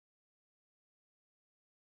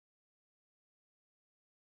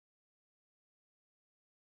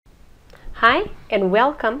Hi and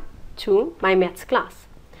welcome to my maths class.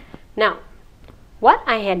 Now, what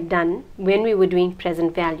I had done when we were doing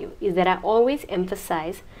present value is that I always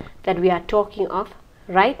emphasize that we are talking of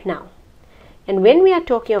right now. And when we are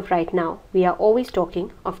talking of right now, we are always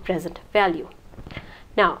talking of present value.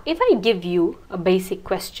 Now, if I give you a basic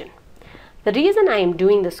question, the reason I am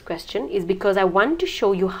doing this question is because I want to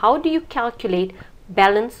show you how do you calculate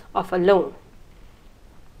balance of a loan.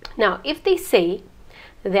 Now, if they say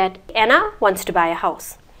that Anna wants to buy a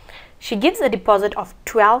house, she gives a deposit of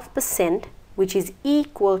 12%, which is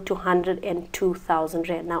equal to 102,000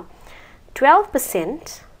 rand. Now,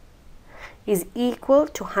 12% is equal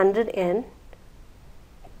to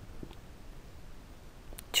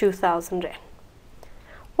 102,000 rand.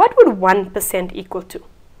 What would 1% equal to?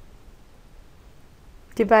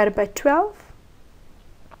 Divided by 12.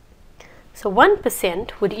 So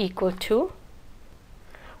 1% would equal to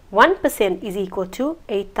 1% is equal to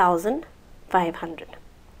 8,500.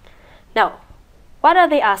 Now, what are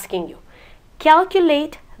they asking you?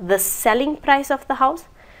 Calculate the selling price of the house.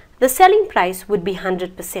 The selling price would be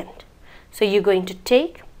 100%. So you're going to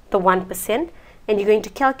take the 1% and you're going to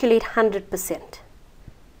calculate 100%.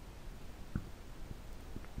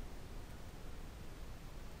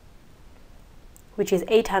 Which is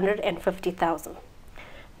 850,000.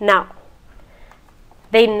 Now,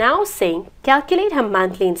 they now saying calculate her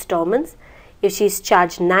monthly installments if she is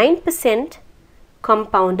charged 9%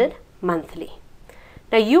 compounded monthly.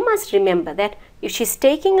 Now you must remember that if she's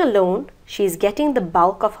taking a loan, she is getting the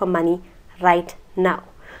bulk of her money right now.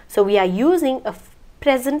 So we are using a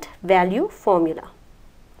present value formula.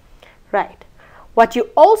 Right. What you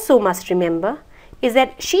also must remember is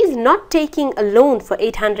that she is not taking a loan for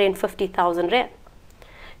 850,000 rand.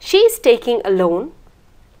 She is taking a loan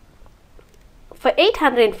for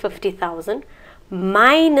 850,000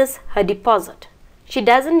 minus her deposit. She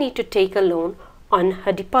doesn't need to take a loan on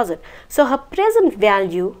her deposit. So her present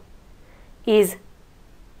value is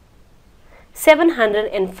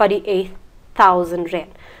 748,000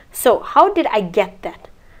 rand. So how did I get that?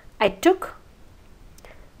 I took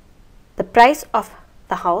the price of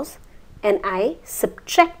the house and I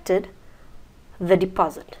subtracted the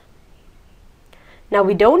deposit. Now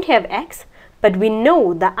we don't have X, but we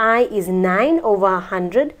know the I is 9 over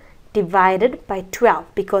 100 divided by 12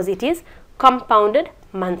 because it is compounded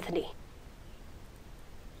monthly.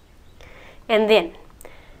 And then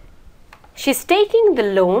she's taking the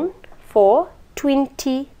loan for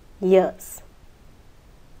 20 years.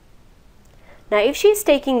 Now if she's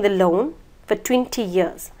taking the loan for 20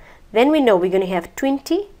 years, then we know we're going to have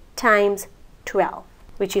 20 times 12,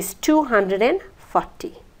 which is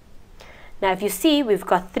 240. Now if you see, we've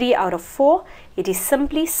got 3 out of 4. It is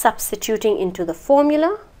simply substituting into the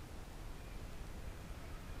formula.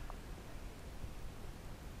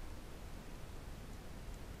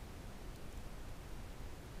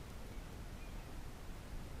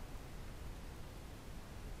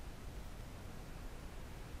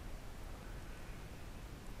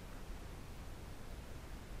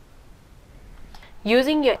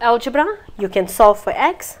 Using your algebra, you can solve for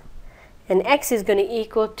X, and X is going to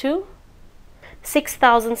equal to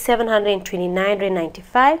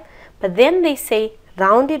 6,729.95, but then they say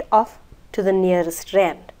round it off to the nearest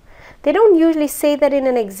rand. They don't usually say that in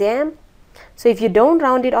an exam, so if you don't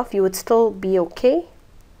round it off, you would still be okay.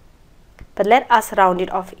 But let us round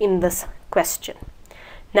it off in this question.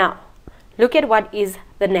 Now, look at what is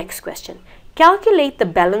the next question. Calculate the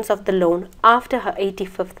balance of the loan after her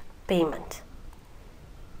 85th payment.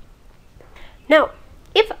 Now,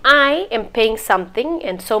 if I am paying something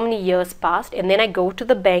and so many years passed and then I go to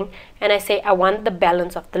the bank and I say I want the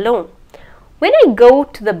balance of the loan. When I go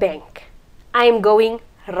to the bank, I am going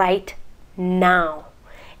right now.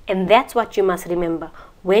 And that's what you must remember.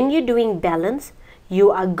 When you're doing balance,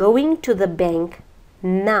 you are going to the bank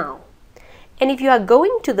now. And if you are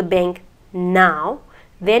going to the bank now,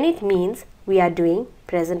 then it means we are doing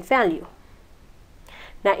present value.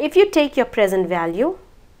 Now, if you take your present value,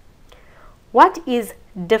 what is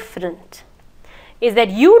different is that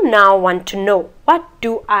you now want to know what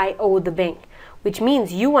do I owe the bank, which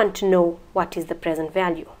means you want to know what is the present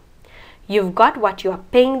value. You've got what you are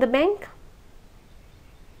paying the bank,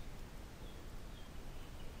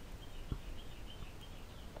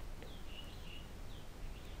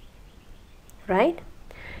 right?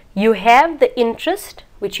 You have the interest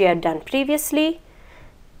which you had done previously.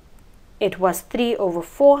 It was 3 over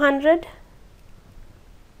 400.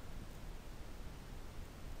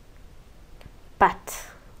 But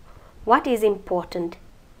what is important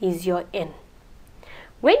is your N.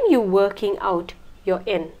 When you're working out your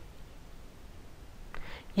N,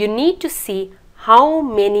 you need to see how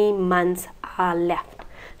many months are left.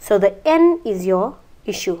 So the N is your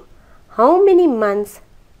issue. How many months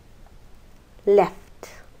left?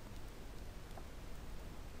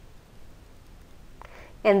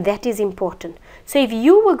 And that is important. So if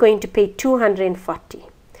you were going to pay 240,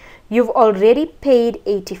 you've already paid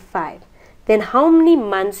 85. Then how many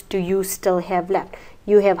months do you still have left?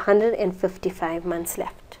 You have 155 months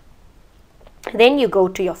left. Then you go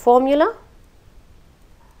to your formula.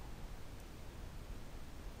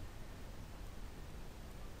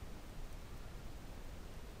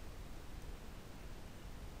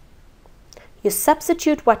 You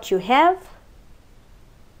substitute what you have.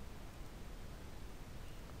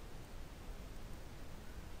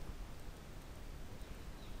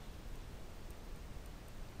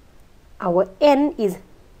 Our N is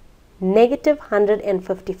negative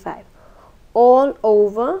 155 all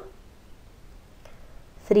over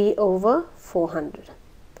 3 over 400.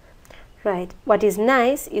 Right, what is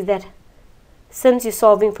nice is that since you're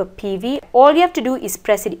solving for PV, all you have to do is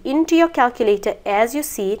press it into your calculator as you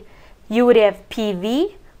see it. You would have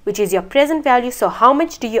PV, which is your present value. So how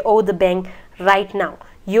much do you owe the bank right now?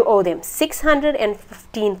 You owe them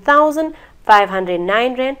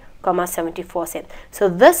 615,509 Rand, 74 cents. So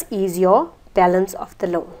this is your balance of the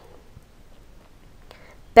loan.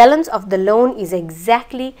 Balance of the loan is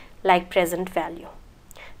exactly like present value.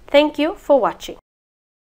 Thank you for watching.